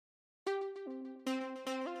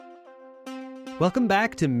Welcome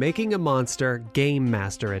back to Making a Monster Game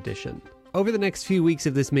Master Edition. Over the next few weeks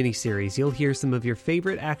of this mini-series, you'll hear some of your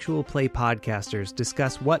favorite actual play podcasters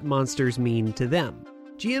discuss what monsters mean to them.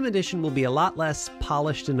 GM Edition will be a lot less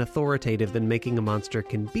polished and authoritative than Making a Monster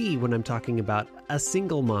can be when I'm talking about a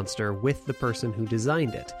single monster with the person who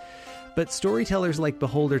designed it. But storytellers like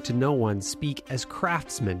Beholder to No One speak as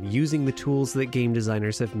craftsmen, using the tools that game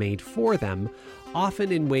designers have made for them,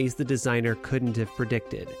 often in ways the designer couldn't have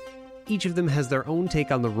predicted. Each of them has their own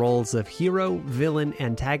take on the roles of hero, villain,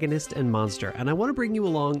 antagonist, and monster, and I want to bring you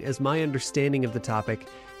along as my understanding of the topic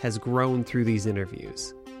has grown through these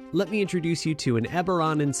interviews. Let me introduce you to an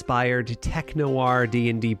Eberron-inspired tech-noir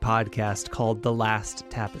D&D podcast called The Last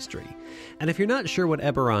Tapestry. And if you're not sure what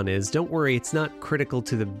Eberron is, don't worry, it's not critical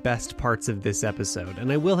to the best parts of this episode,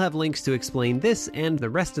 and I will have links to explain this and the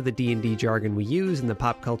rest of the D&D jargon we use and the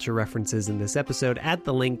pop culture references in this episode at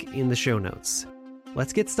the link in the show notes.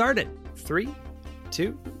 Let's get started. 3,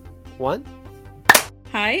 2, 1.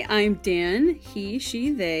 Hi, I'm Dan, he,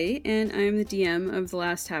 she, they, and I'm the DM of The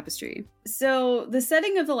Last Tapestry. So the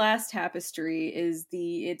setting of The Last Tapestry is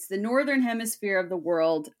it's the northern hemisphere of the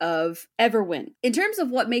world of Everwyn. In terms of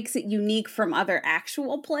what makes it unique from other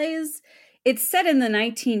actual plays, it's set in the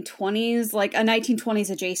 1920s, like a 1920s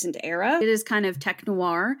adjacent era. It is kind of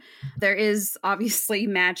tech-noir. There is obviously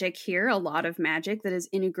magic here, a lot of magic that is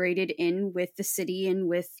integrated in with the city and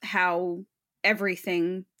with how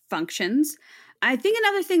everything functions. I think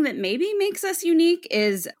another thing that maybe makes us unique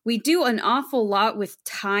is we do an awful lot with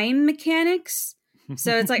time mechanics.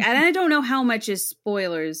 So it's like, and I don't know how much is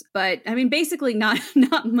spoilers, but I mean, basically not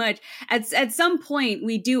much. At some point,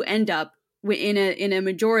 we do end up in a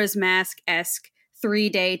Majora's Mask-esque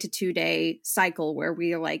 3-day to 2-day cycle where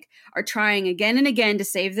we are trying again and again to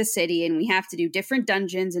save the city, and we have to do different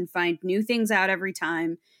dungeons and find new things out every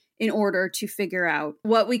time in order to figure out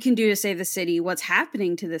what we can do to save the city, what's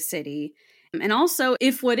happening to the city, and also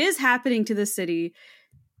if what is happening to the city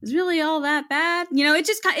is really all that bad. You know,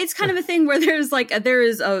 it's kind of a thing where there's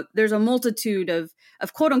a multitude of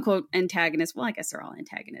quote unquote antagonists. Well, I guess they're all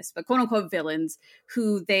antagonists, but quote unquote villains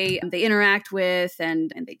who they interact with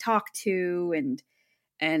and they talk to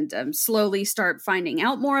and slowly start finding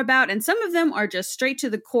out more about. And some of them are just straight to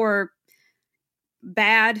the core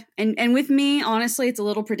bad. And with me, honestly, it's a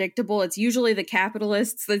little predictable. It's usually the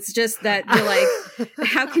capitalists. It's just that you're like,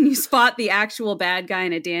 how can you spot the actual bad guy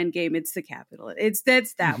in a Dan game? It's the capitalist.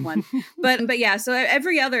 That's that one. But yeah, so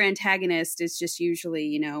every other antagonist is just usually,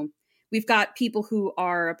 you know, we've got people who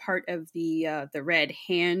are a part of the Red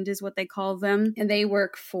Hand is what they call them. And they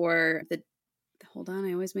work for hold on,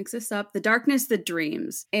 I always mix this up. The Darkness That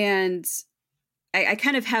Dreams. And I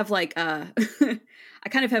kind of have like a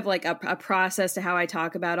process to how I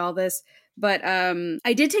talk about all this. But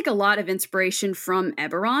I did take a lot of inspiration from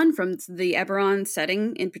Eberron, from the Eberron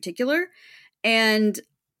setting in particular. And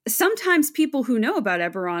sometimes people who know about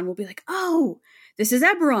Eberron will be like, oh, this is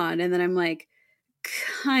Eberron. And then I'm like,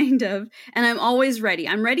 kind of. And I'm always ready.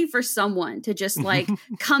 I'm ready for someone to just like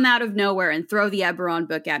come out of nowhere and throw the Eberron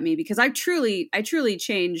book at me, because I truly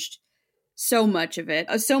changed so much of it.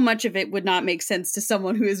 So much of it would not make sense to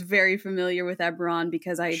someone who is very familiar with Eberron,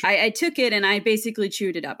 because I took it and I basically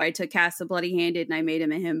chewed it up. I took Cass the Bloody-Handed and I made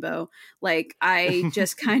him a himbo. Like, I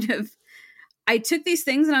just I took these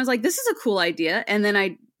things and I was like, this is a cool idea. And then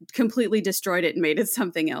I completely destroyed it and made it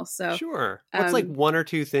something else. So sure. What's like one or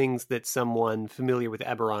two things that someone familiar with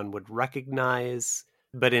Eberron would recognize,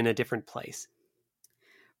 but in a different place?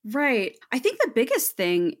 Right. I think the biggest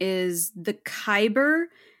thing is the Khyber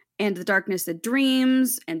and the Darkness That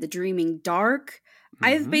Dreams and the Dreaming Dark. Mm-hmm.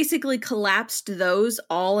 I've basically collapsed those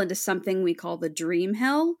all into something we call the Dream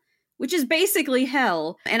Hell, which is basically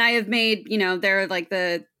hell. And I have made, you know, they're like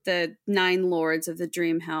the 9 lords of the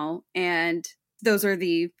Dream Hell, and those are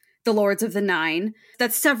the lords of the 9.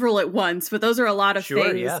 That's several at once, but those are a lot of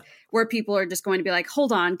things where people are just going to be like,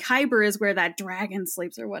 hold on, Khyber is where that dragon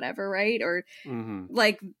sleeps or whatever, right? Or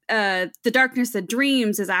like the Darkness That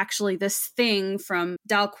Dreams is actually this thing from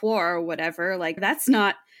Dalquor or whatever. Like, that's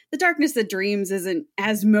not, the Darkness That Dreams isn't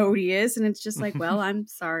Asmodeus. And it's just like, well, I'm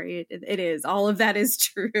sorry, it is. All of that is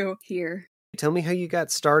true here. Tell me how you got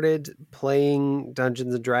started playing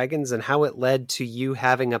Dungeons and Dragons and how it led to you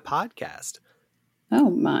having a podcast. Oh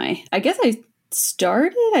my. I guess I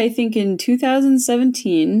started, I think, in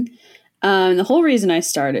 2017. The whole reason I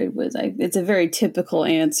started was, it's a very typical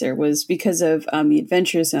answer, was because of the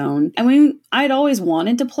Adventure Zone. I mean, I'd always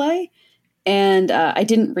wanted to play, and I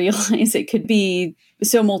didn't realize it could be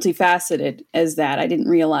so multifaceted as that. I didn't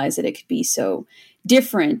realize that it could be so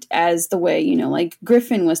different as the way, like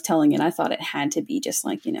Griffin was telling it. I thought it had to be just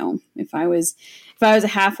like, if I was a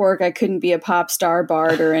half orc, I couldn't be a pop star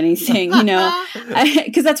bard or anything,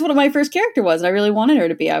 because that's what my first character was. And I really wanted her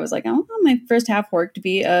to be. I was like, I want my first half orc to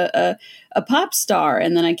be a pop star.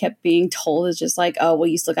 And then I kept being told it's just like, oh, well,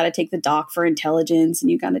 you still got to take the doc for intelligence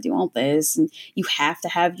and you got to do all this. And you have to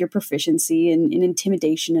have your proficiency in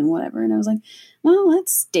intimidation and whatever. And I was like, well, that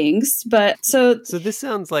stinks. But so this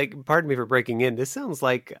sounds like, pardon me for breaking in, this sounds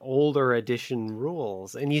like older edition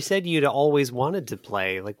rules. And you said you'd always wanted to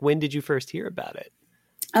play. Like, when did you first hear about it?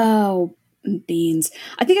 Oh, beans.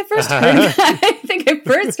 I think I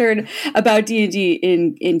first heard about D&D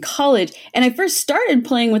in college, and I first started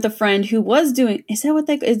playing with a friend who was doing, is that what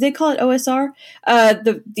they call it, OSR?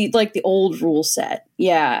 The old rule set.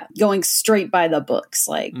 Yeah, going straight by the books,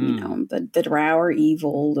 like, the drow are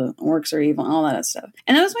evil, the orcs are evil, all that stuff.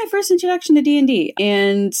 And that was my first introduction to D&D.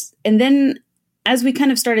 And then as we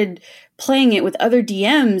kind of started playing it with other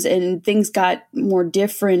DMs and things got more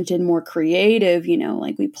different and more creative,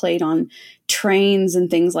 like we played on trains and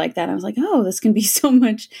things like that. I was like, oh, this can be so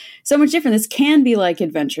much different. This can be like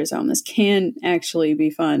Adventure Zone. This can actually be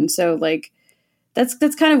fun. So like,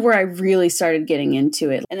 that's kind of where I really started getting into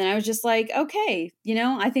it. And then I was just like, okay,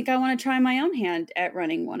 I think I want to try my own hand at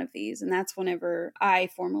running one of these. And that's whenever I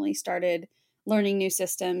formally started learning new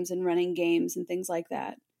systems and running games and things like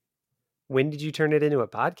that. When did you turn it into a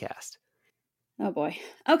podcast? Oh boy.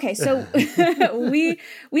 Okay, so we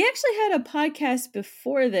actually had a podcast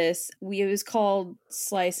before this. It was called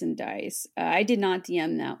Slice and Dice. I did not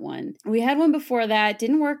DM that one. We had one before that,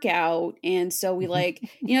 didn't work out, and so we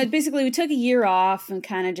basically we took a year off and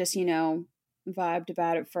kind of just vibed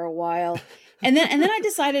about it for a while, and then I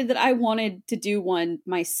decided that I wanted to do one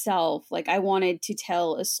myself. Like I wanted to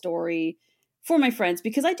tell a story for my friends,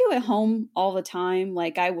 because I do at home all the time.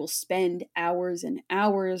 Like I will spend hours and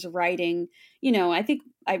hours writing. I think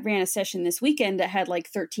I ran a session this weekend that had like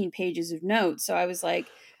 13 pages of notes. So I was like,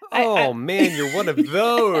 man, you're one of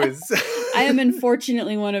those. I am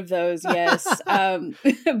unfortunately one of those. Yes.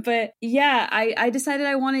 But yeah, I decided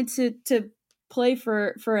I wanted to play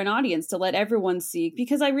for an audience, to let everyone see,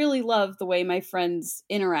 because I really love the way my friends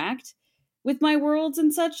interact with my worlds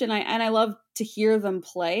and such, and I love to hear them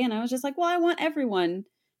play. And I was just like, well, I want everyone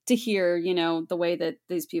to hear, the way that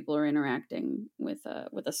these people are interacting with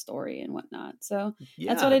a story and whatnot. So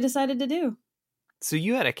That's what I decided to do. So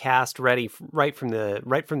you had a cast ready right from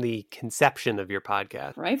the conception of your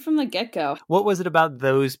podcast, right from the get-go. What was it about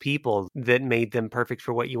those people that made them perfect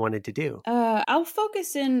for what you wanted to do? I'll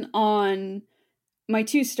focus in on my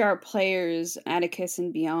two star players, Atticus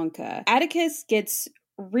and Bianca. Atticus gets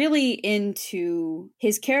really into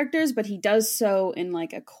his characters, but he does so in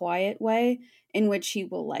like a quiet way, in which he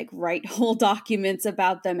will like write whole documents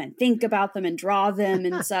about them and think about them and draw them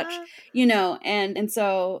and such, and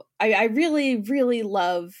so I really, really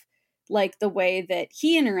love like the way that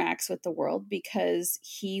he interacts with the world, because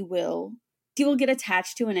he will get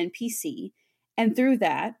attached to an NPC, and through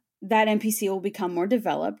that NPC will become more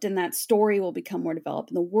developed, and that story will become more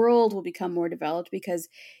developed, and the world will become more developed because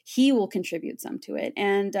he will contribute some to it.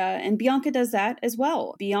 And Bianca does that as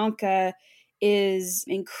well. Bianca is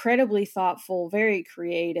incredibly thoughtful, very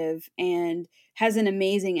creative, and has an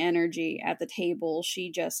amazing energy at the table.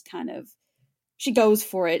 She just she goes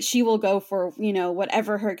for it. She will go for,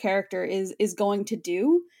 whatever her character is going to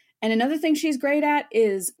do. And another thing she's great at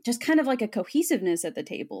is just kind of like a cohesiveness at the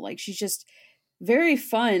table. Like she's just very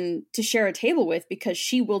fun to share a table with, because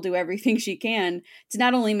she will do everything she can to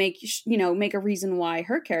not only make a reason why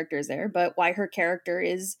her character is there, but why her character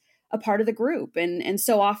is a part of the group. And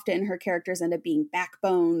so often her characters end up being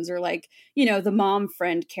backbones, or like, the mom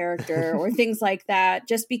friend character or things like that,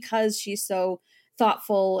 just because she's so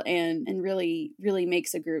thoughtful and really, really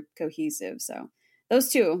makes a group cohesive. So those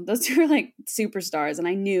two are like superstars. And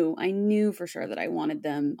I knew for sure that I wanted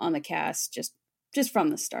them on the cast just from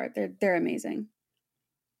the start. They're amazing.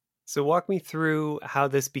 So walk me through how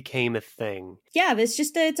this became a thing. Yeah,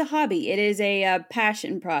 it's a hobby. It is a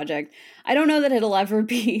passion project. I don't know that it'll ever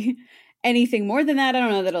be anything more than that. I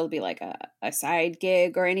don't know that it'll be like a side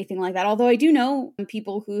gig or anything like that. Although I do know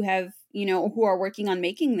people who have, who are working on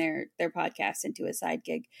making their podcast into a side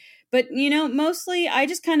gig. But, mostly I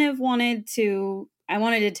just kind of wanted to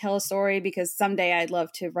tell a story, because someday I'd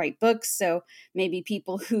love to write books. So maybe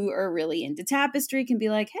people who are really into Tapestry can be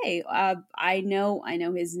like, hey, I know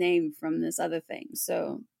his name from this other thing.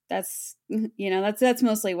 So that's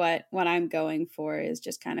mostly what I'm going for, is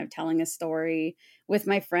just kind of telling a story with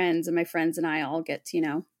my friends, and my friends and I all get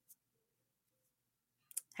to,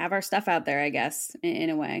 have our stuff out there, I guess, in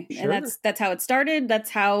a way. Sure. And that's how it started. That's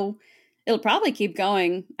how It'll probably keep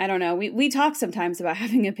going. I don't know. We talk sometimes about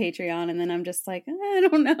having a Patreon, and then I'm just like, I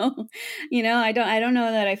don't know. I don't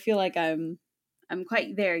know that I feel like I'm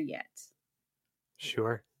quite there yet.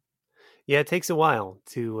 Sure. Yeah, it takes a while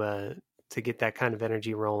to get that kind of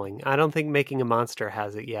energy rolling. I don't think Making a Monster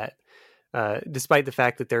has it yet, despite the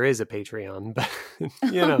fact that there is a Patreon. But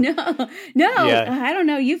No, yeah. I don't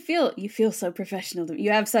know. You feel so professional.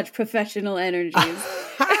 You have such professional energies.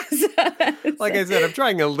 Like I said, I'm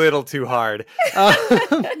trying a little too hard.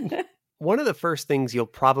 One of the first things you'll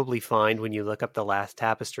probably find when you look up The Last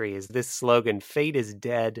Tapestry is this slogan, "Fate is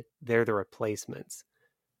dead, they're the replacements."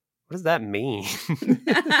 What does that mean?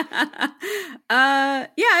 Yeah,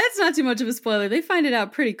 it's not too much of a spoiler. They find it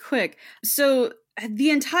out pretty quick. So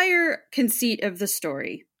the entire conceit of the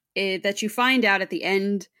story that you find out at the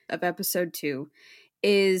end of episode 2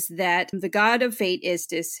 is that the god of fate,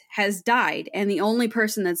 Istis, has died, and the only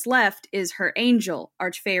person that's left is her angel,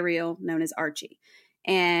 Archfariel, known as Archie.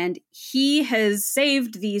 And he has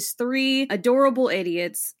saved these 3 adorable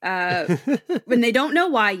idiots when they don't know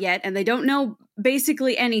why yet, and they don't know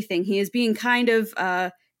basically anything. He is being kind of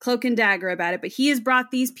cloak and dagger about it, but he has brought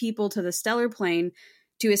these people to the stellar plane,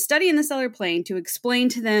 to a study in the stellar plane, to explain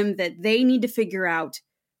to them that they need to figure out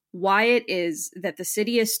why it is that the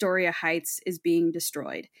city Astoria Heights is being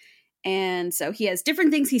destroyed. And so he has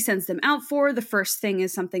different things he sends them out for. The first thing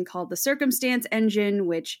is something called the Circumstance Engine,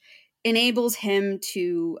 which enables him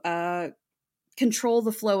to control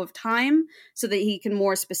the flow of time so that he can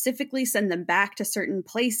more specifically send them back to certain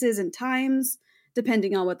places and times,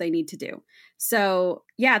 depending on what they need to do. So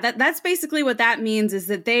yeah, that's basically what that means, is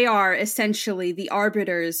that they are essentially the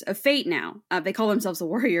arbiters of fate now. They call themselves the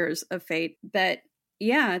warriors of fate, but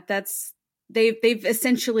yeah, they've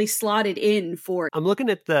essentially slotted in for. I'm looking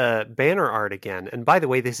at the banner art again, and by the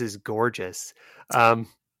way, this is gorgeous. Am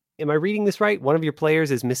I reading this right? One of your players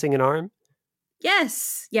is missing an arm?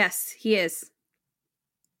 Yes, he is.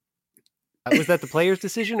 Was that the player's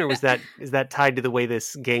decision, or is that tied to the way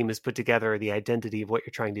this game is put together, or the identity of what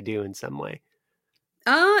you're trying to do in some way?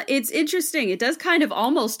 It's interesting. It does kind of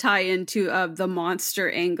almost tie into the monster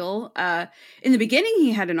angle. In the beginning,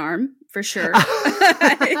 he had an arm for sure,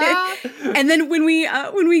 and then when we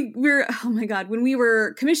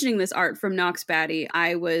were commissioning this art from Nox Batty,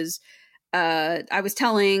 I was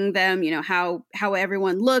telling them, how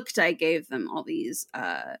everyone looked. I gave them all these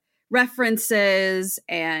references,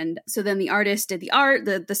 and so then the artist did the art,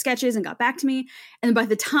 the sketches, and got back to me. And by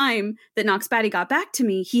the time that Nox Batty got back to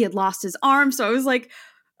me, he had lost his arm. So I was like,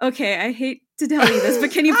 okay, I hate to tell you this,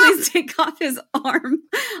 but can you please take off his arm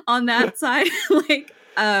on that side?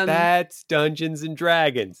 That's Dungeons and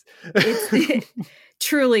Dragons.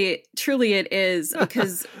 Truly it is,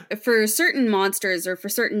 because for certain monsters or for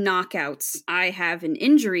certain knockouts, I have an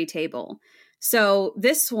injury table. So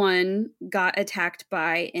this one got attacked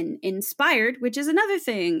by an Inspired, which is another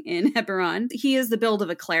thing in Eberron. He is the build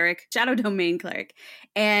of a cleric, Shadow Domain cleric,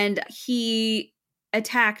 and he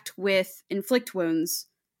attacked with Inflict Wounds,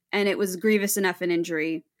 and it was grievous enough an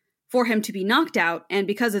injury for him to be knocked out, and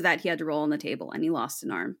because of that, he had to roll on the table, and he lost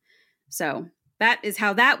an arm. So that is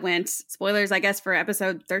how that went. Spoilers, I guess, for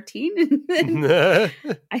episode 13,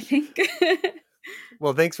 I think.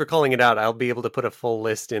 Well, thanks for calling it out. I'll be able to put a full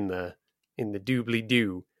list in the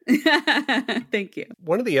doobly-doo. Thank you.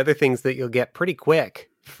 One of the other things that you'll get pretty quick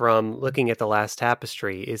from looking at The Last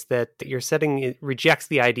Tapestry is that your setting rejects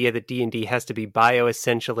the idea that D&D has to be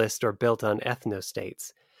bioessentialist or built on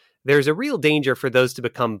ethnostates. There's a real danger for those to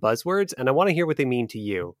become buzzwords, and I want to hear what they mean to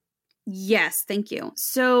you. Yes, thank you.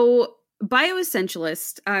 So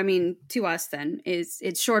bioessentialist, to us then,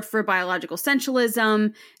 it's short for biological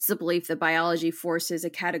essentialism. It's the belief that biology forces a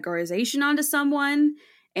categorization onto someone.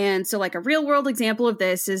 And so like a real world example of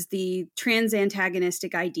this is the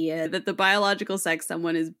trans-antagonistic idea that the biological sex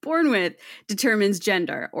someone is born with determines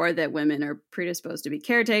gender, or that women are predisposed to be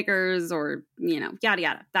caretakers, or, yada,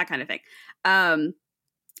 yada, that kind of thing.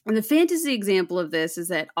 And the fantasy example of this is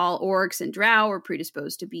that all orcs and drow are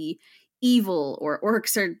predisposed to be evil, or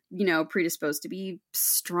orcs are, predisposed to be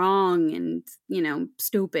strong and,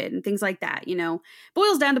 stupid and things like that,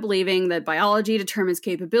 boils down to believing that biology determines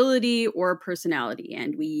capability or personality.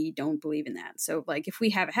 And we don't believe in that. So like if we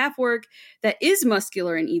have a half orc that is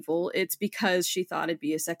muscular and evil, it's because she thought it'd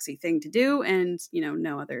be a sexy thing to do. And,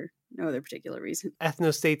 no other particular reason.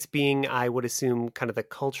 Ethnostates being, I would assume, kind of the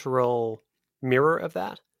cultural mirror of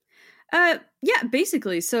that. Yeah,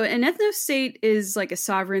 basically. So an ethnostate is like a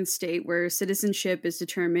sovereign state where citizenship is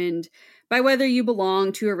determined by whether you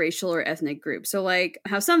belong to a racial or ethnic group. So like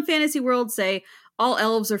how some fantasy worlds say all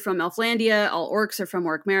elves are from Elflandia, all orcs are from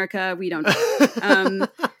Orc America. We don't.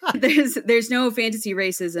 there's no fantasy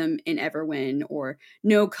racism in Everwyn, or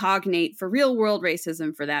no cognate for real world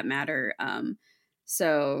racism for that matter.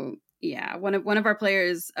 So yeah, one of our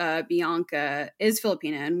players, Bianca, is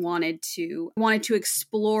Filipina and wanted to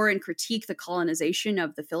explore and critique the colonization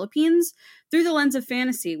of the Philippines through the lens of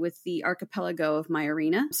fantasy with the archipelago of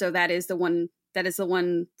Mayarina. So that is the one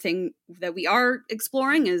thing that we are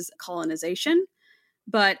exploring, is colonization.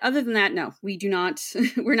 But other than that, no, we do not.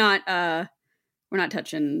 we're not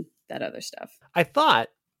touching that other stuff. I thought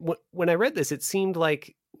when I read this, it seemed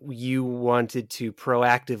like you wanted to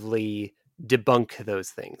proactively debunk those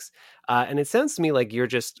things. And it sounds to me like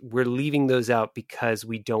we're leaving those out because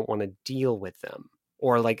we don't want to deal with them,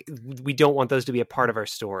 or like we don't want those to be a part of our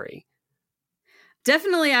story.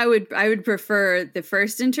 Definitely, I would prefer the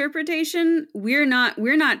first interpretation. We're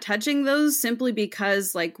not touching those simply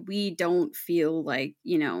because like we don't feel like,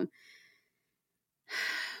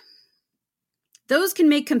 those can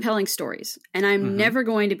make compelling stories. And I'm never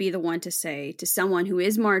going to be the one to say to someone who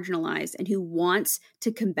is marginalized and who wants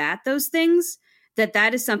to combat those things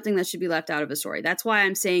that is something that should be left out of a story. That's why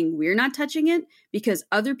I'm saying we're not touching it, because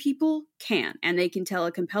other people can, and they can tell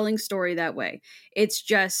a compelling story that way. It's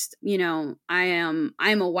just, I'm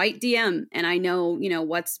a white DM, and I know,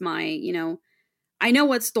 what's my, I know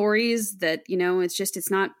what stories that,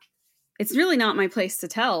 it's really not my place to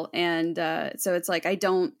tell. And so it's like, I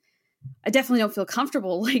definitely don't feel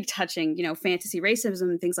comfortable like touching, fantasy racism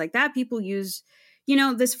and things like that. People use,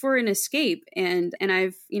 this for an escape. And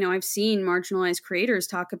I've seen marginalized creators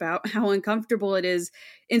talk about how uncomfortable it is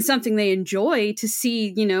in something they enjoy to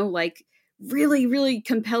see, like really, really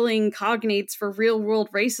compelling cognates for real world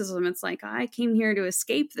racism. It's like, I came here to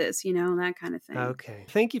escape this, that kind of thing. Okay.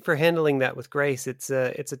 Thank you for handling that with grace. It's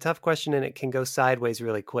a tough question, and it can go sideways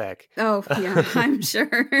really quick. Oh, yeah, I'm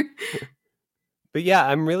sure. But yeah,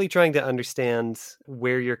 I'm really trying to understand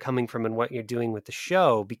where you're coming from and what you're doing with the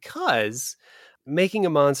show, because Making a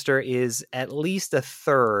Monster is at least a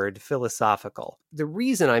third philosophical. The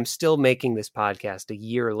reason I'm still making this podcast a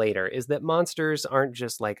year later is that monsters aren't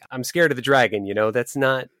just like, I'm scared of the dragon, that's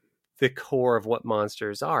not the core of what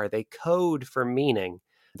monsters are. They code for meaning.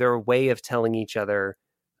 They're a way of telling each other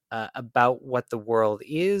about what the world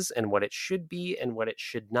is and what it should be and what it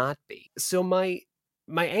should not be. So my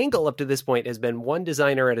angle up to this point has been one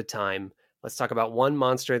designer at a time. Let's talk about one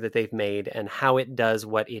monster that they've made and how it does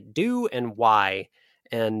what it do and why,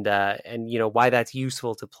 and why that's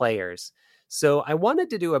useful to players. So I wanted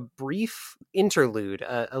to do a brief interlude,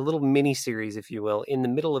 a little mini series, if you will, in the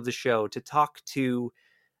middle of the show to talk to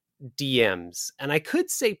DMs. And I could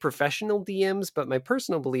say professional DMs, but my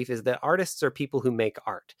personal belief is that artists are people who make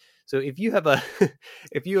art. So if you have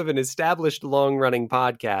an established long-running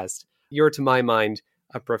podcast, you're, to my mind,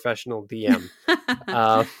 a professional DM.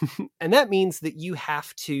 And that means that you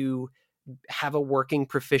have to have a working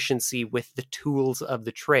proficiency with the tools of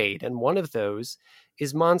the trade. And one of those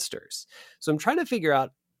is monsters. So I'm trying to figure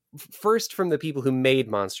out, first, from the people who made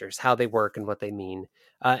monsters, how they work and what they mean.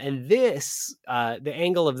 And this, the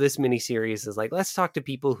angle of this miniseries is like, let's talk to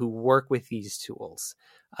people who work with these tools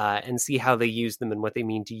and see how they use them and what they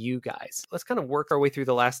mean to you guys. Let's kind of work our way through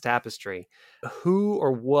the last tapestry. Who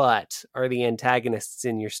or what are the antagonists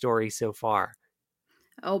in your story so far?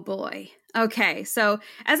 Oh boy. Okay. So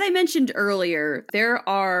as I mentioned earlier, there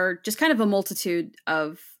are just kind of a multitude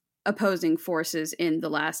of opposing forces in the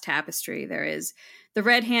last tapestry. There is the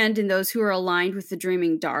Red Hand and those who are aligned with the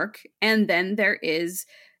Dreaming Dark. And then there is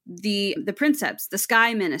the Princeps, the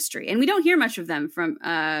Sky Ministry. And we don't hear much of them from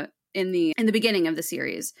in the beginning of the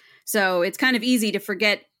series. So it's kind of easy to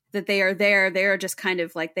forget that they are there. They're just kind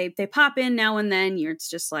of like, they pop in now and then. It's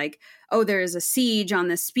just like, oh, there's a siege on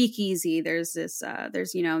this speakeasy. There's this, there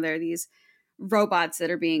are these robots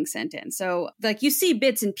that are being sent in. So like you see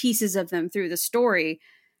bits and pieces of them through the story.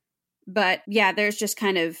 But yeah, there's just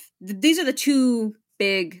kind of, these are the two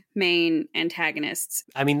big main antagonists.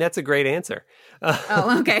 I mean, that's a great answer.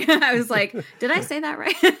 Oh, okay. I was like, did I say that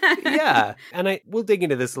right? Yeah. And we'll dig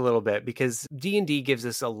into this a little bit, because D&D gives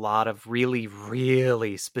us a lot of really,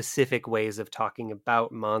 really specific ways of talking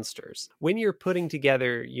about monsters. When you're putting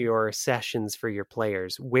together your sessions for your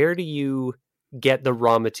players, where do you get the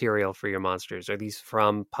raw material for your monsters? Are these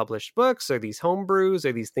from published books? Are these homebrews?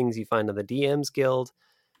 Are these things you find on the DM's Guild?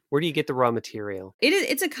 Where do you get the raw material?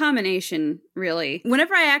 It's a combination, really.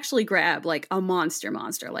 Whenever I actually grab like a monster,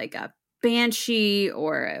 like a banshee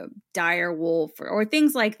or a dire wolf or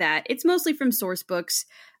things like that, it's mostly from source books.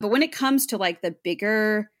 But when it comes to like the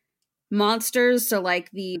bigger monsters, so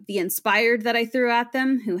like the inspired that I threw at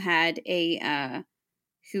them, who had a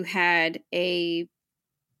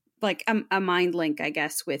like a mind link, I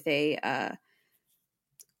guess, with a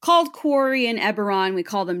called Quarry and Eberron. We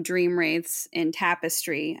call them dream wraiths in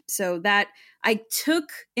Tapestry. So that I took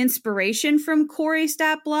inspiration from Quarry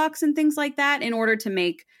stat blocks and things like that in order to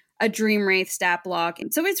make a dream wraith stat block.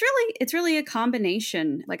 And so it's really a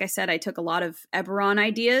combination. Like I said, I took a lot of Eberron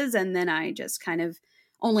ideas and then I just kind of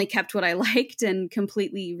only kept what I liked and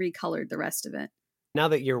completely recolored the rest of it. Now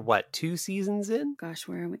that you're, 2 seasons in? Gosh,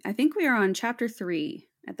 where are we? I think we are on chapter 3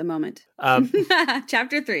 at the moment.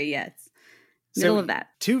 Chapter 3, yes. Middle of that.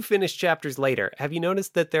 2 finished chapters later, have you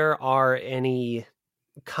noticed that there are any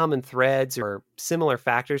common threads or similar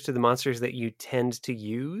factors to the monsters that you tend to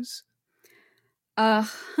use?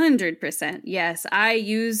 100%. Yes. I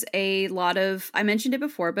use a lot of, I mentioned it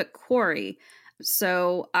before, but Quarry.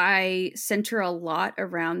 So I center a lot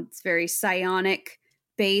around very psionic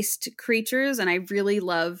based creatures. And I really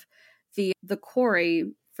love the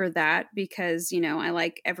Quarry for that because, I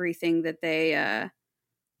like everything that they,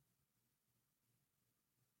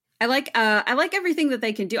 I like everything that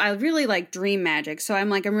they can do. I really like dream magic. So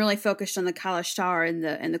I'm really focused on the Kalashtar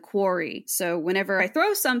and the Quarry. So whenever I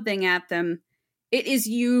throw something at them, it is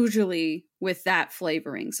usually with that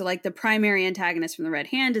flavoring. So the primary antagonist from the Red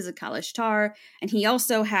Hand is a Kalashtar, and he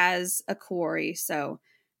also has a Quarry. So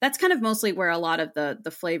that's kind of mostly where a lot of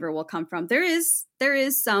the flavor will come from. There is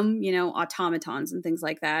some, automatons and things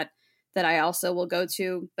like that I also will go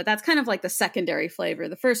to, but that's kind of the secondary flavor.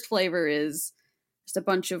 The first flavor is just a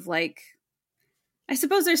bunch of I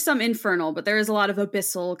suppose there's some infernal, but there is a lot of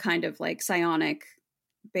abyssal kind of psionic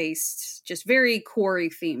based, just very Quarry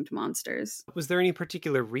themed monsters. Was there any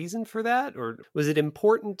particular reason for that? Or was it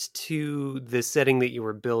important to the setting that you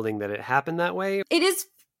were building that it happened that way? It is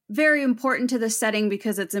very important to the setting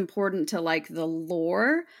because it's important to the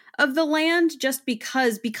lore of the land, just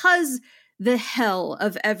because the hell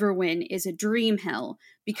of Everwyn is a dream hell,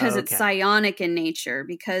 because it's psionic in nature,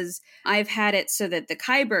 because I've had it so that the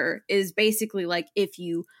Khyber is basically if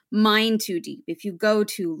you mine too deep, if you go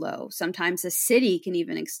too low, sometimes a city can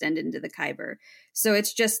even extend into the Khyber. So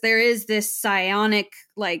it's just, there is this psionic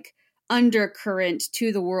undercurrent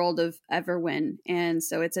to the world of Everwyn. And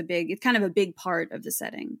so it's kind of a big part of the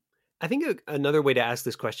setting. I think another way to ask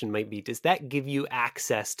this question might be, does that give you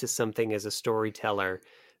access to something as a storyteller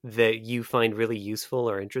that you find really useful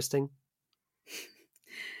or interesting?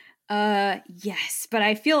 Yes, but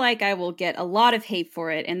I feel like I will get a lot of hate for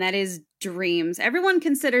it, and that is dreams. Everyone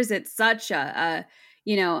considers it such a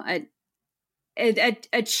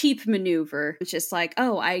cheap maneuver. It's just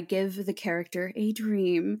I give the character a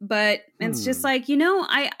dream, but it's just I'll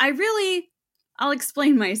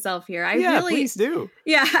explain myself here. Please do.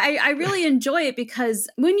 Yeah, I really enjoy it because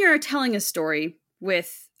when you're telling a story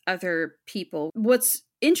with other people, what's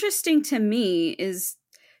interesting to me is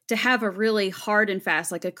to have a really hard and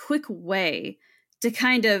fast, a quick way to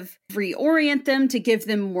kind of reorient them, to give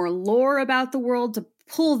them more lore about the world, to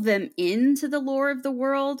pull them into the lore of the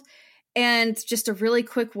world. And just a really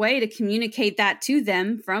quick way to communicate that to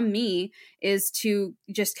them from me is to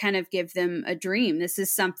just kind of give them a dream. This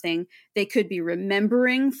is something they could be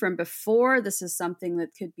remembering from before. This is something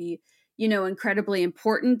that could be, incredibly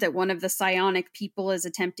important that one of the psionic people is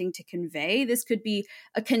attempting to convey. This could be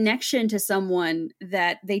a connection to someone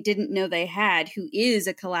that they didn't know they had, who is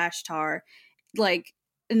a Kalashtar, and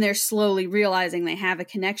they're slowly realizing they have a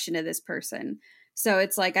connection to this person. So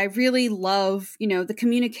it's I really love, the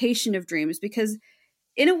communication of dreams, because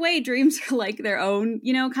in a way, dreams are their own,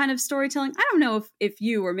 kind of storytelling. I don't know if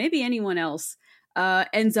you or maybe anyone else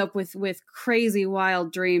ends up with crazy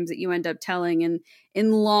wild dreams that you end up telling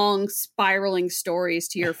in long spiraling stories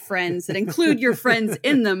to your friends that include your friends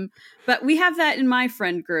in them. But we have that in my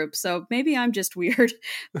friend group, so maybe I'm just weird.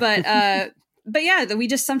 But yeah, we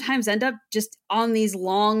just sometimes end up just on these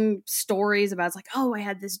long stories about I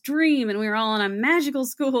had this dream and we were all in a magical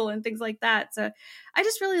school and things like that. So I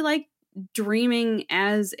just really like dreaming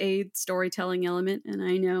as a storytelling element, and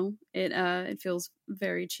I know it feels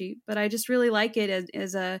very cheap, but I just really like it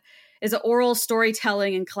as a oral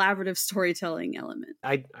storytelling and collaborative storytelling element.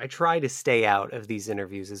 I try to stay out of these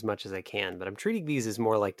interviews as much as I can, but I'm treating these as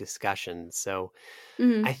more like discussions. So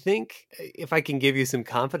I think if I can give you some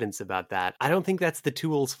confidence about that, I don't think that's the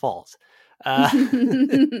tool's fault.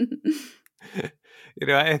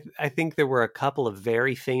 I think there were a couple of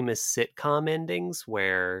very famous sitcom endings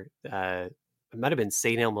where it might have been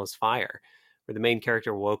St. Elmo's Fire, where the main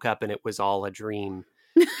character woke up and it was all a dream.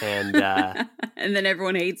 And and then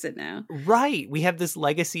everyone hates it now. Right. We have this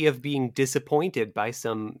legacy of being disappointed by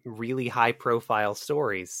some really high profile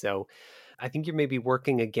stories. So I think you're maybe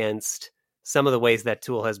working against some of the ways that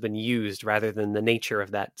tool has been used rather than the nature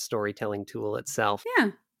of that storytelling tool itself. Yeah,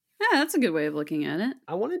 that's a good way of looking at it.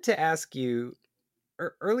 I wanted to ask you,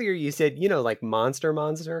 Earlier you said, like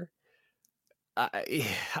monster.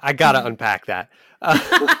 I gotta unpack that.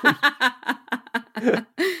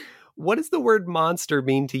 What does the word monster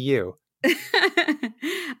mean to you?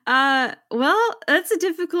 Well, that's a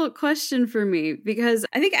difficult question for me because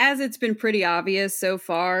I think as it's been pretty obvious so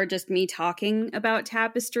far, just me talking about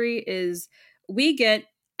Tapestry is we get,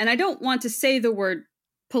 and I don't want to say the word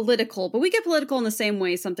political, but we get political in the same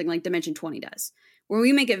way something like Dimension 20 does, where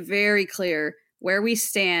we make it very clear where we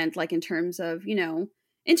stand, like in terms of,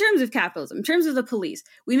 in terms of capitalism, in terms of the police,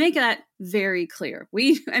 we make that very clear.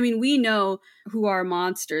 We know who our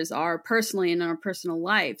monsters are personally in our personal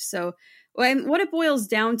life. So what it boils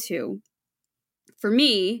down to, for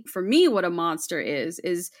me, what a monster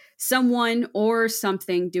is someone or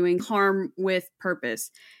something doing harm with purpose.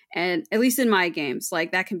 And at least in my games,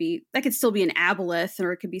 like that could still be an aboleth,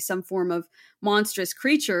 or it could be some form of monstrous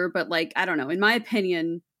creature. But like, I don't know, in my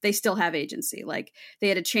opinion, they still have agency. Like they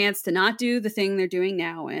had a chance to not do the thing they're doing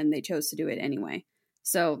now, and they chose to do it anyway.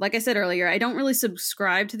 So like I said earlier, I don't really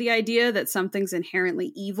subscribe to the idea that something's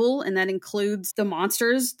inherently evil, and that includes the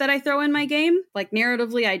monsters that I throw in my game. Like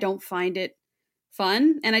narratively, I don't find it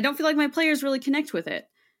fun, and I don't feel like my players really connect with it.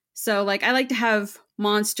 So like I like to have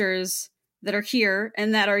monsters that are here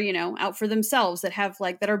and that are, out for themselves, that have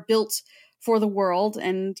that are built for the world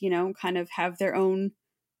and, kind of have their own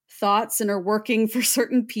thoughts and are working for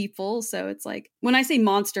certain people. So it's like when I say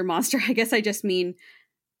monster, I guess I just mean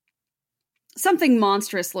something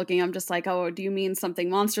monstrous looking. I'm just like, oh, do you mean something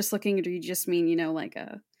monstrous looking, or do you just mean,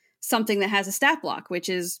 something that has a stat block, which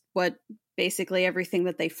is what basically everything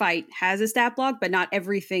that they fight has a stat block, but not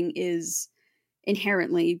everything is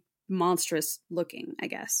inherently monstrous looking, I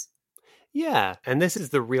guess. Yeah, and this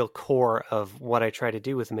is the real core of what I try to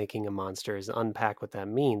do with making a monster, is unpack what that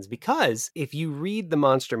means. Because if you read the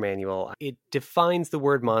monster manual, it defines the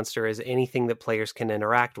word monster as anything that players can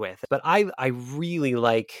interact with. But I really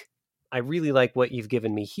like what you've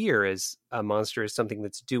given me here, as a monster is something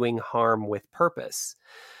that's doing harm with purpose.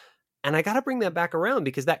 And I got to bring that back around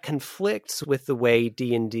because that conflicts with the way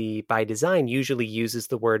D&D by design usually uses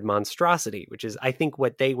the word monstrosity, which is, I think,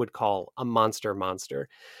 what they would call a monster.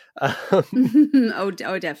 Oh,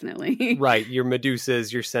 definitely. Right. Your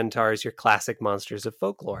Medusas, your centaurs, your classic monsters of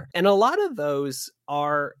folklore. And a lot of those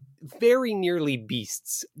are very nearly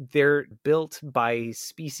beasts. They're built by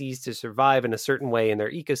species to survive in a certain way in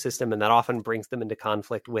their ecosystem, and that often brings them into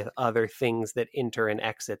conflict with other things that enter and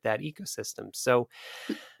exit that ecosystem. So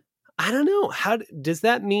I don't know. How does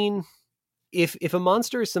that mean if a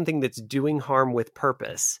monster is something that's doing harm with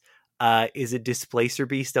purpose, is a displacer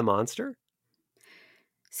beast a monster?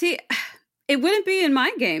 See, it wouldn't be in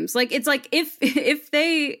my games. Like, it's like if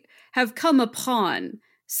they have come upon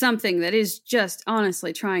something that is just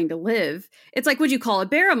honestly trying to live, it's like, would you call a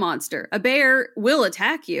bear a monster? A bear will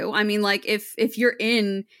attack you. I mean, like if you're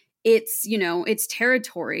in its, its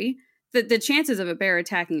territory, the chances of a bear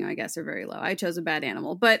attacking you, I guess, are very low. I chose a bad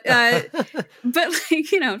animal, but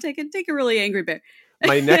take a really angry bear.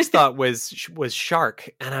 My next thought was shark,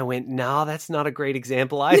 and I went, no, that's not a great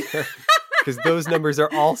example either, because those numbers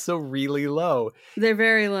are also really low. They're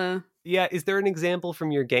very low. Yeah, is there an example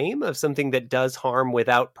from your game of something that does harm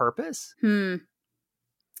without purpose? See,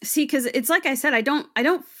 because it's like I said, I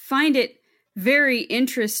don't find it very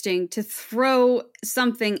interesting to throw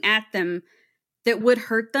something at them that would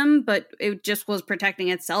hurt them, but it just was protecting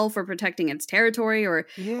itself or protecting its territory or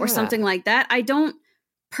something like that. I don't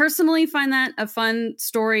personally find that a fun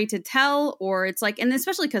story to tell, or it's like, and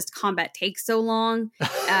especially because combat takes so long,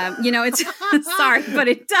 it's sorry, but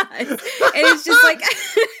it does. And it's just like,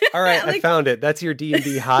 all right, I found it. That's your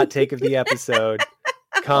D&D hot take of the episode.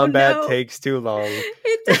 Combat takes too long.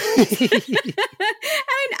 It does. And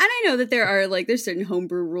I know that there's certain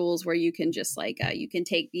homebrew rules where you can just you can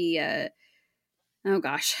take the oh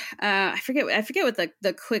gosh, I forget what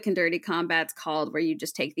the quick and dirty combat's called, where you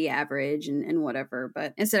just take the average and whatever,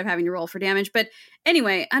 but instead of having to roll for damage. But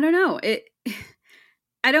anyway, I don't know.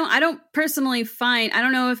 I don't personally find, I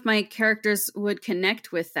don't know if my characters would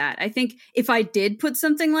connect with that. I think if I did put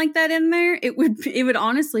something like that in there, it would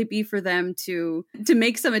honestly be for them to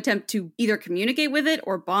make some attempt to either communicate with it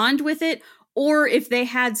or bond with it, or if they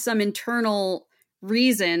had some internal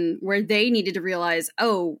reason where they needed to realize,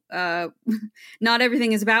 not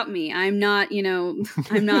everything is about me. I'm not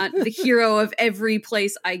the hero of every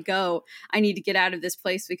place I go. I need to get out of this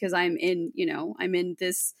place because I'm in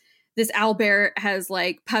this owlbear has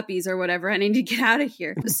puppies or whatever. I need to get out of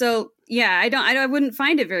here. So yeah, I wouldn't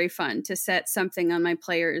find it very fun to set something on my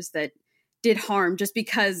players that did harm just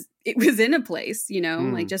because it was in a place,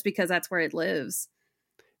 just because that's where it lives.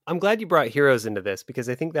 I'm glad you brought heroes into this because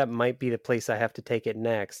I think that might be the place I have to take it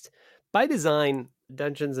next. By design,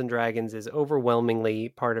 Dungeons and Dragons is overwhelmingly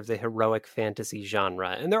part of the heroic fantasy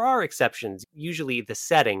genre, and there are exceptions. Usually the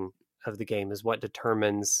setting of the game is what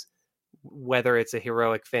determines whether it's a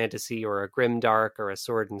heroic fantasy or a grimdark or a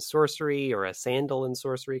sword and sorcery or a sandal and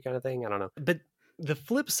sorcery kind of thing. I don't know. But the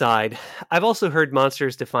flip side, I've also heard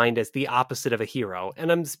monsters defined as the opposite of a hero.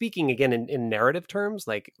 And I'm speaking again in narrative terms,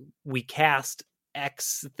 like we cast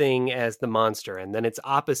X thing as the monster, and then its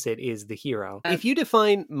opposite is the hero. If you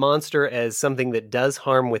define monster as something that does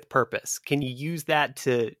harm with purpose, can you use that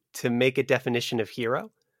to make a definition of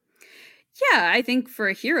hero? Yeah, I think for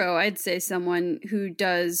a hero, I'd say someone who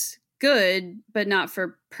does good, but not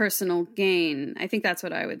for personal gain. I think that's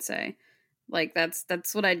what I would say. Like that's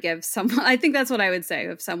what I'd give someone. I think that's what I would say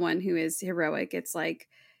of someone who is heroic. It's like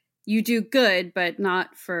you do good, but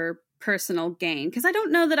not for personal gain. Because I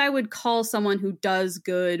don't know that I would call someone who does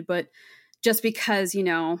good, but just because,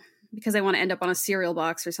 because they want to end up on a cereal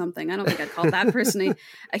box or something. I don't think I'd call that person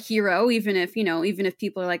a hero, even if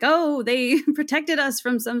people are like, oh, they protected us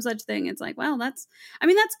from some such thing. It's like, well, that's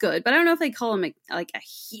good. But I don't know if they call him a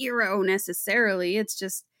hero necessarily. It's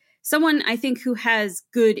just someone, I think, who has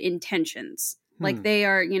good intentions. Like they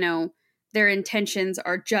are, their intentions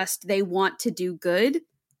are just, they want to do good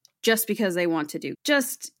just because they want to do.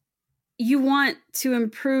 Just, you want to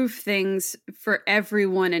improve things for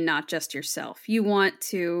everyone and not just yourself. You want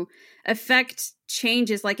to affect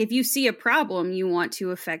changes. Like if you see a problem, you want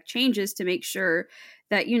to affect changes to make sure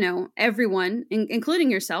that, everyone,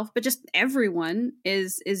 including yourself, but just everyone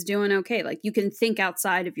is doing okay. Like you can think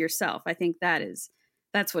outside of yourself. I think that's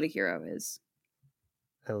what a hero is.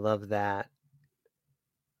 I love that.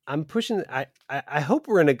 I'm pushing. I hope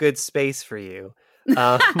we're in a good space for you.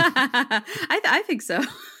 I think so.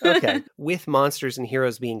 Okay. With monsters and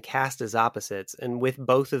heroes being cast as opposites, and with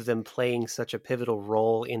both of them playing such a pivotal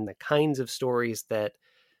role in the kinds of stories that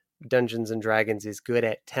Dungeons and Dragons is good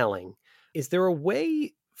at telling, is there a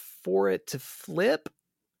way for it to flip?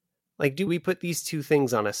 Like, do we put these two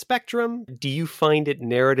things on a spectrum? Do you find it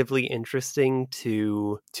narratively interesting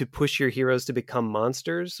to push your heroes to become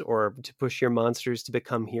monsters or to push your monsters to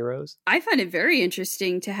become heroes? I find it very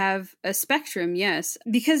interesting to have a spectrum, yes.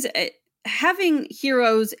 Because having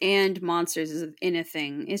heroes and monsters in a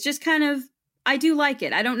thing is just kind of, I do like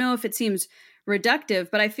it. I don't know if it seems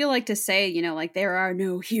reductive, but I feel like to say, like there are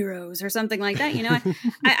no heroes or something like that,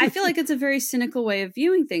 I feel like it's a very cynical way of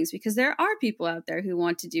viewing things because there are people out there who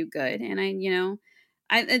want to do good. And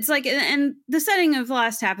it's like, and the setting of The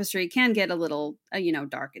Last Tapestry can get a little,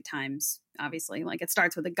 dark at times, obviously. Like it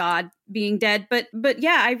starts with a god being dead, but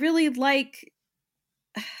yeah, I really like,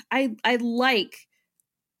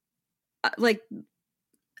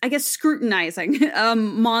 I guess scrutinizing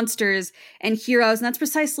monsters and heroes. And that's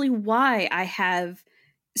precisely why I have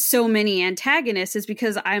so many antagonists, is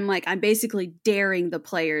because I'm basically daring the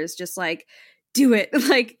players, just like, do it,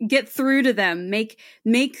 like get through to them, make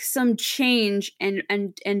some change and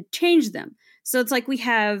change them. So it's like we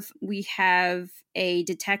have a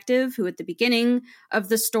detective who at the beginning of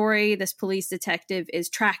the story, this police detective is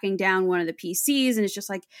tracking down one of the PCs and it's just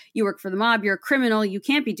like, you work for the mob, you're a criminal, you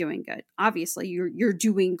can't be doing good. Obviously, you're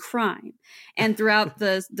doing crime. And throughout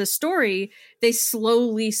the story, they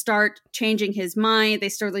slowly start changing his mind. They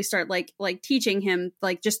slowly start like teaching him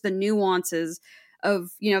like just the nuances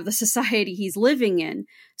of, the society he's living in.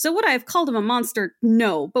 So would I have called him a monster?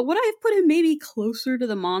 No. But would I have put him maybe closer to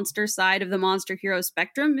the monster side of the monster hero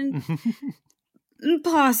spectrum? And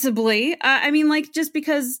possibly. Just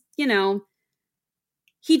because,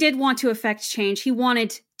 he did want to affect change. He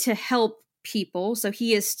wanted to help people. So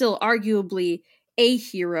he is still arguably a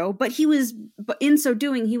hero, but in so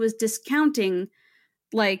doing, he was discounting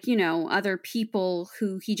other people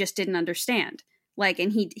who he just didn't understand.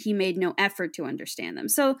 And he made no effort to understand them.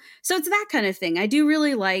 So it's that kind of thing. I do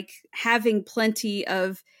really like having plenty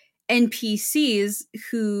of NPCs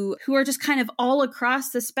who are just kind of all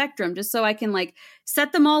across the spectrum, just so I can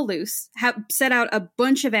set them all loose, set out a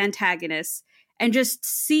bunch of antagonists, and just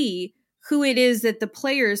see who it is that the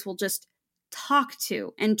players will just talk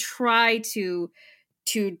to and try to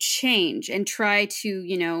change and try to,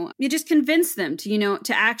 you just convince them to,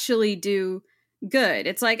 to actually do good.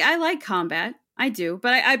 It's like, I like combat. I do,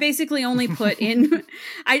 but I basically only put in,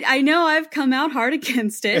 I know I've come out hard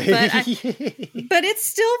against it, but it's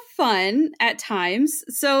still fun at times.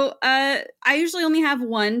 So I usually only have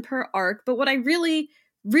one per arc, but what I really,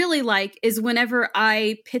 really like is whenever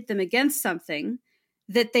I pit them against something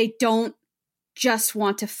that they don't just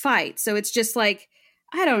want to fight. So it's just like,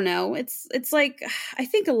 I don't know. It's like, I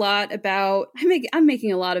think a lot about, I'm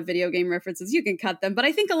making a lot of video game references. You can cut them, but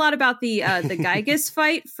I think a lot about the Gygus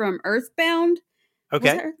fight from Earthbound. Okay.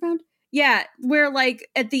 Was that Earthbound? Yeah, where like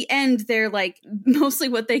at the end they're like mostly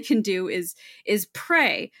what they can do is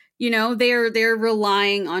pray. You know, they're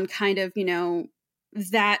relying on kind of, you know,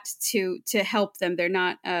 that to help them. They're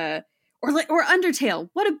not or Undertale.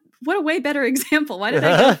 What a way better example. Why did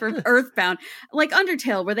I go for Earthbound? Like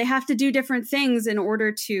Undertale, where they have to do different things in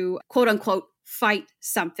order to quote unquote fight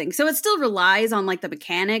something. So it still relies on like the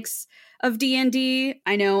mechanics of D&D.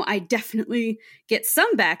 I know I definitely get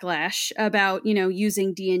some backlash about, you know,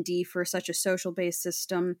 using D&D for such a social based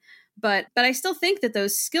system, but I still think that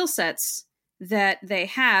those skill sets that they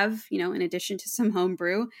have, you know, in addition to some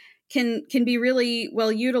homebrew, can be really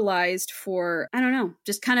well utilized for, I don't know,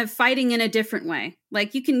 just kind of fighting in a different way.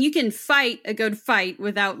 Like you can fight a good fight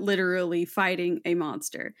without literally fighting a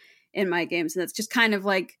monster in my games. And that's just kind of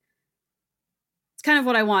like, it's kind of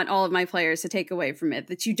what I want all of my players to take away from it,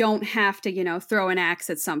 that you don't have to, you know, throw an axe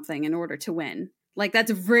at something in order to win. Like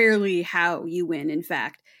that's rarely how you win, in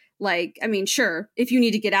fact. Like, I mean, sure, if you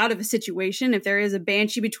need to get out of a situation, if there is a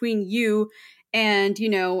banshee between you and, you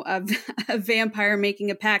know, a vampire making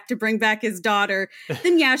a pact to bring back his daughter,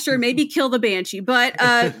 then yeah, sure, maybe kill the banshee. But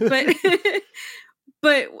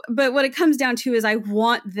but what it comes down to is I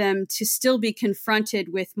want them to still be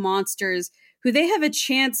confronted with monsters who they have a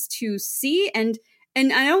chance to see, and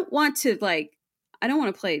I don't want to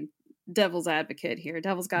play devil's advocate here.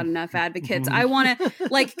 Devil's got enough advocates. I want to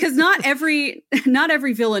like, because not every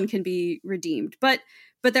villain can be redeemed, but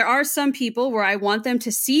there are some people where I want them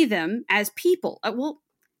to see them as people. Well,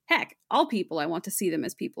 heck, all people, I want to see them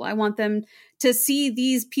as people. I want them to see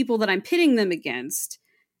these people that I'm pitting them against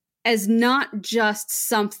as not just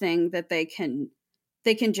something that they can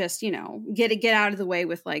just, you know, get out of the way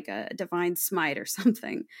with like a divine smite or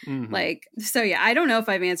something. Mm-hmm. Like, so yeah, I don't know if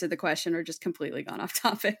I've answered the question or just completely gone off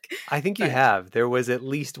topic. I think you have. There was at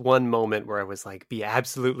least one moment where I was like, be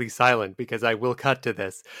absolutely silent because I will cut to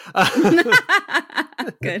this.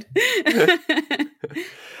 Good.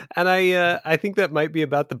 And I think that might be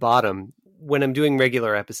about the bottom. When I'm doing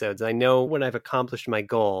regular episodes, I know when I've accomplished my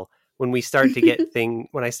goal, when we start to get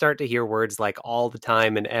when I start to hear words like all the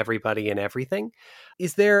time and everybody and everything.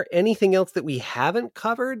 Is there anything else that we haven't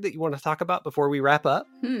covered that you want to talk about before we wrap up?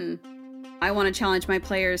 I want to challenge my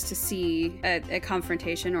players to see a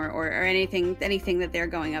confrontation or anything that they're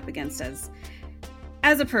going up against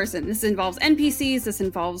as a person. This involves NPCs. This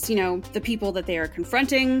involves, you know, the people that they are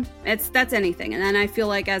confronting. That's anything. And then I feel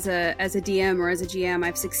like as a DM or as a GM,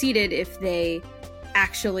 I've succeeded if they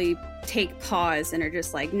actually take pause and are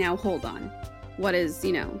just like, now hold on. What is,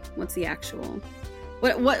 you know, what's the actual...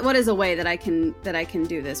 What is a way that I can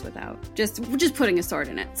do this without just putting a sword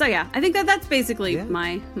in it? So yeah, I think that's basically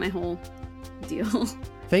my whole deal.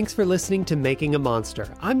 Thanks for listening to Making a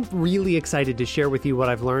Monster. I'm really excited to share with you what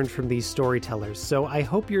I've learned from these storytellers, so I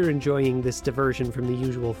hope you're enjoying this diversion from the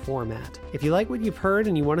usual format. If you like what you've heard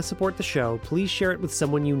and you want to support the show, please share it with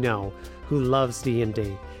someone you know who loves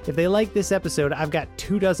D&D. If they like this episode, I've got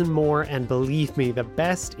 24 more, and believe me, the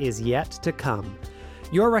best is yet to come.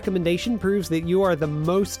 Your recommendation proves that you are the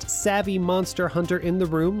most savvy monster hunter in the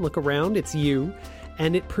room. Look around, it's you.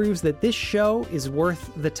 And it proves that this show is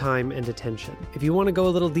worth the time and attention. If you want to go a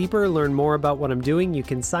little deeper, learn more about what I'm doing, you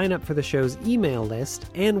can sign up for the show's email list.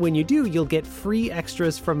 And when you do, you'll get free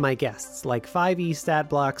extras from my guests, like 5e stat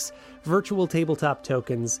blocks, virtual tabletop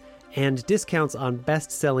tokens, and discounts on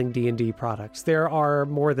best-selling D&D products. There are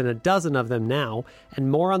more than a dozen of them now, and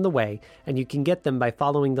more on the way, and you can get them by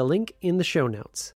following the link in the show notes.